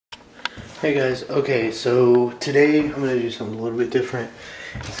Hey guys, okay, so today I'm going to do something a little bit different.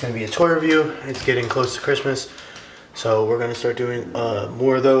 It's going to be a toy review. It's getting close to Christmas, so we're going to start doing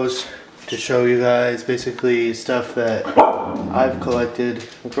more of those to show you guys basically stuff that I've collected.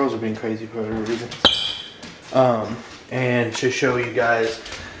 The girls are being crazy for whatever reason. And to show you guys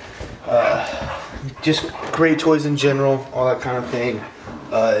just great toys in general, all that kind of thing.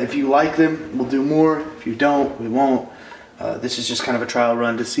 If you like them, we'll do more. If you don't, we won't. This is just kind of a trial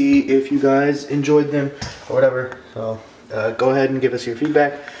run to see if you guys enjoyed them or whatever. So go ahead and give us your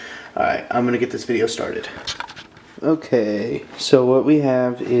feedback. Alright, I'm going to get this video started. Okay, so what we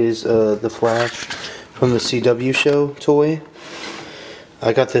have is the Flash from the CW show toy.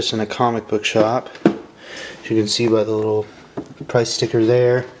 I got this in a comic book shop. As you can see by the little price sticker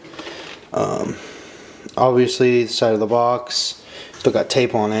there. Obviously, the side of the box still got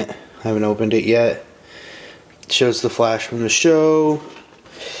tape on it. I haven't opened it yet. Shows the Flash from the show.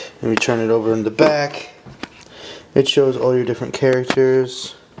 And we turn it over in the back. It shows all your different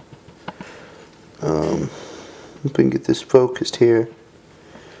characters. If we can get this focused here.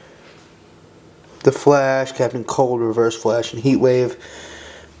 The Flash, Captain Cold, Reverse Flash, and Heatwave.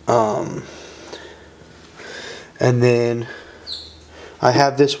 And then I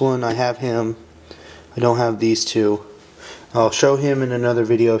have this one. I have him. I don't have these two. I'll show him in another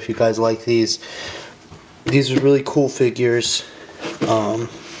video if you guys like these. These are really cool figures.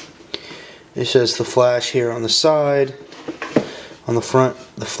 It says the Flash here on the side. On the front,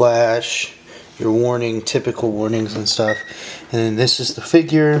 the Flash. Your warning, typical warnings and stuff. And then this is the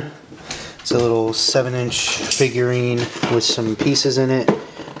figure. It's a little 7-inch figurine with some pieces in it.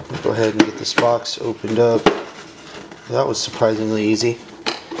 I'll go ahead and get this box opened up. That was surprisingly easy.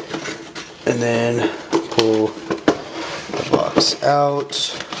 And then pull the box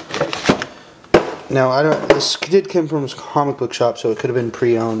out. Now, this did come from a comic book shop, so it could have been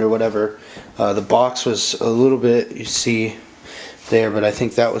pre-owned or whatever. The box was a little bit, you see there, but I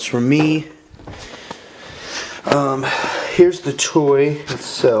think that was from me. Here's the toy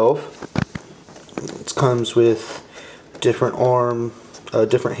itself. It comes with different arm,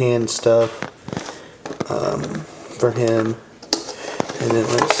 different hand stuff for him. And then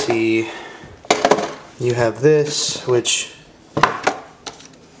let's see, you have this, which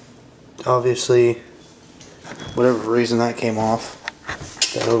obviously, whatever reason that came off,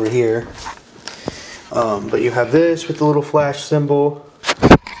 that over here. But you have this with the little Flash symbol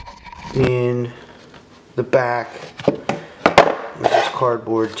in the back. With this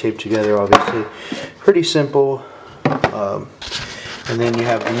cardboard taped together, obviously. Pretty simple. And then you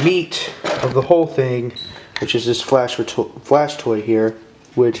have the meat of the whole thing, which is this Flash toy here,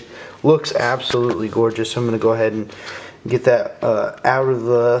 which looks absolutely gorgeous. So I'm going to go ahead and get that out of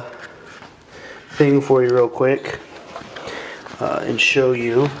the thing for you real quick and show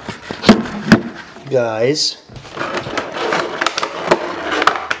you guys.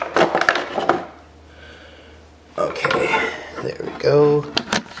 Okay, there we go.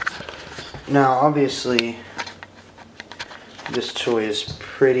 Now obviously this toy is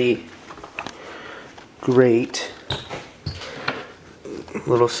pretty great.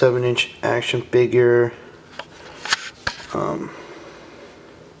 Little 7-inch action figure.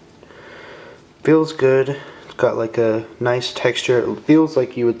 Feels good. It's got like a nice texture. It feels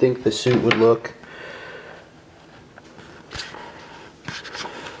like you would think the suit would look.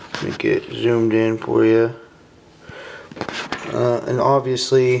 Let me get zoomed in for you. And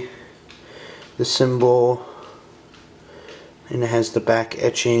obviously the symbol, and it has the back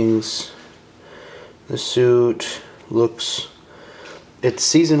etchings. The suit looks, it's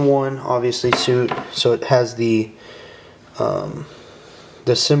season 1 obviously suit, so it has the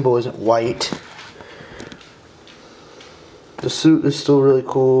symbol isn't white. The suit is still really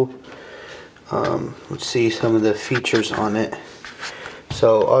cool. Let's see some of the features on it.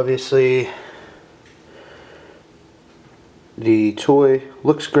 So obviously the toy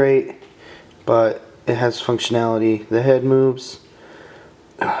looks great, but it has functionality. The head moves.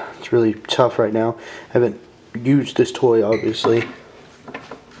 It's really tough right now. I haven't used this toy obviously.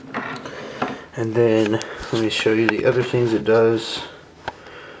 And then let me show you the other things it does.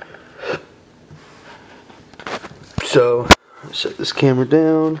 So set this camera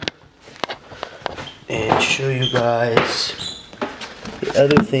down and show you guys the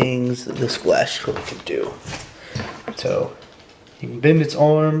other things that this Flash toy can do. So you can bend its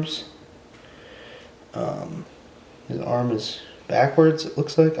arms. His arm is backwards, it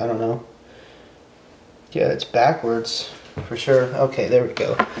looks like. I don't know. Yeah, it's backwards for sure. Okay, there we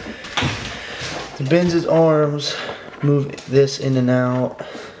go. He bends his arms, move this in and out.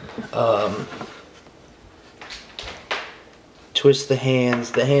 twist the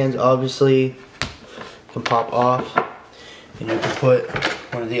hands. The hands obviously can pop off, and you can put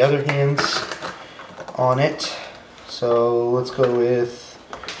one of the other hands on it. So let's go with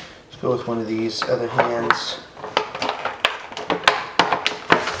one of these other hands.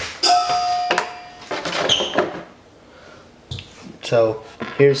 So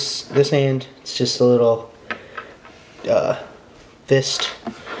here's this hand. It's just a little fist.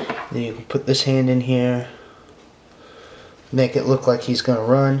 Then you can put this hand in here, make it look like he's gonna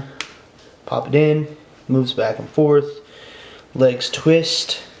run. Pop it in, moves back and forth. Legs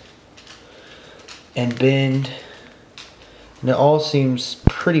twist and bend. And it all seems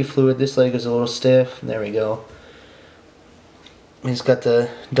pretty fluid. This leg is a little stiff. There we go. He's got the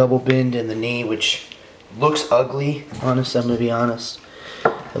double bend in the knee, which looks ugly. Honest, I'm gonna be honest.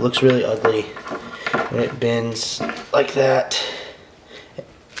 It looks really ugly when it bends like that.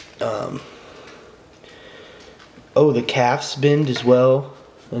 Oh, the calves bend as well,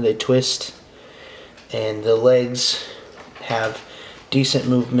 and they twist. And the legs have decent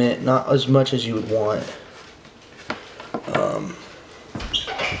movement, not as much as you would want.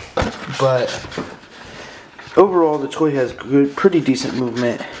 But overall, the toy has good, pretty decent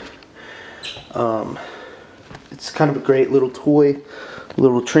movement. It's kind of a great little toy,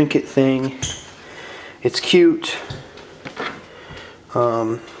 little trinket thing. It's cute.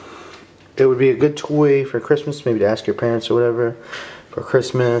 It would be a good toy for Christmas, maybe to ask your parents or whatever for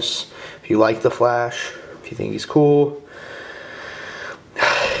Christmas. If you like the Flash, if you think he's cool.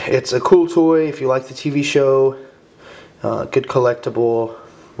 It's a cool toy if you like the TV show. Good collectible,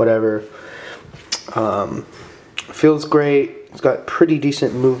 whatever. Feels great. It's got pretty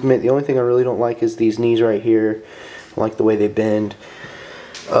decent movement. The only thing I really don't like is these knees right here. I like the way they bend.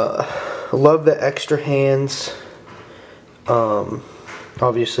 I love the extra hands.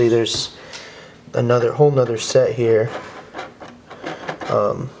 Obviously there's whole nother set here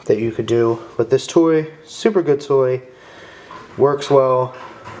that you could do. But this toy, super good toy. Works well.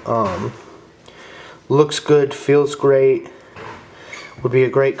 Looks good, feels great. Would be a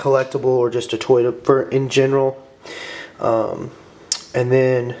great collectible or just a toy in general. And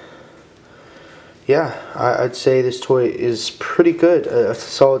then, yeah, I'd say this toy is pretty good. A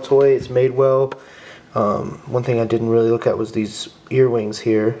solid toy. It's made well. One thing I didn't really look at was these ear wings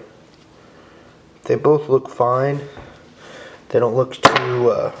here. They both look fine. They don't look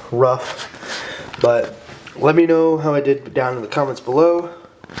too rough. But let me know how I did down in the comments below.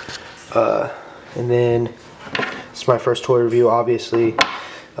 And then, it's my first toy review, obviously.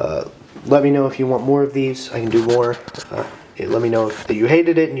 Let me know if you want more of these. I can do more. Let me know that you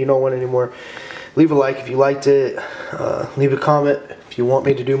hated it and you don't want any more. Leave a like if you liked it. Leave a comment if you want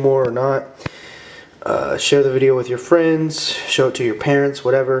me to do more or not. Share the video with your friends. Show it to your parents,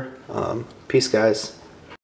 whatever. Peace, guys.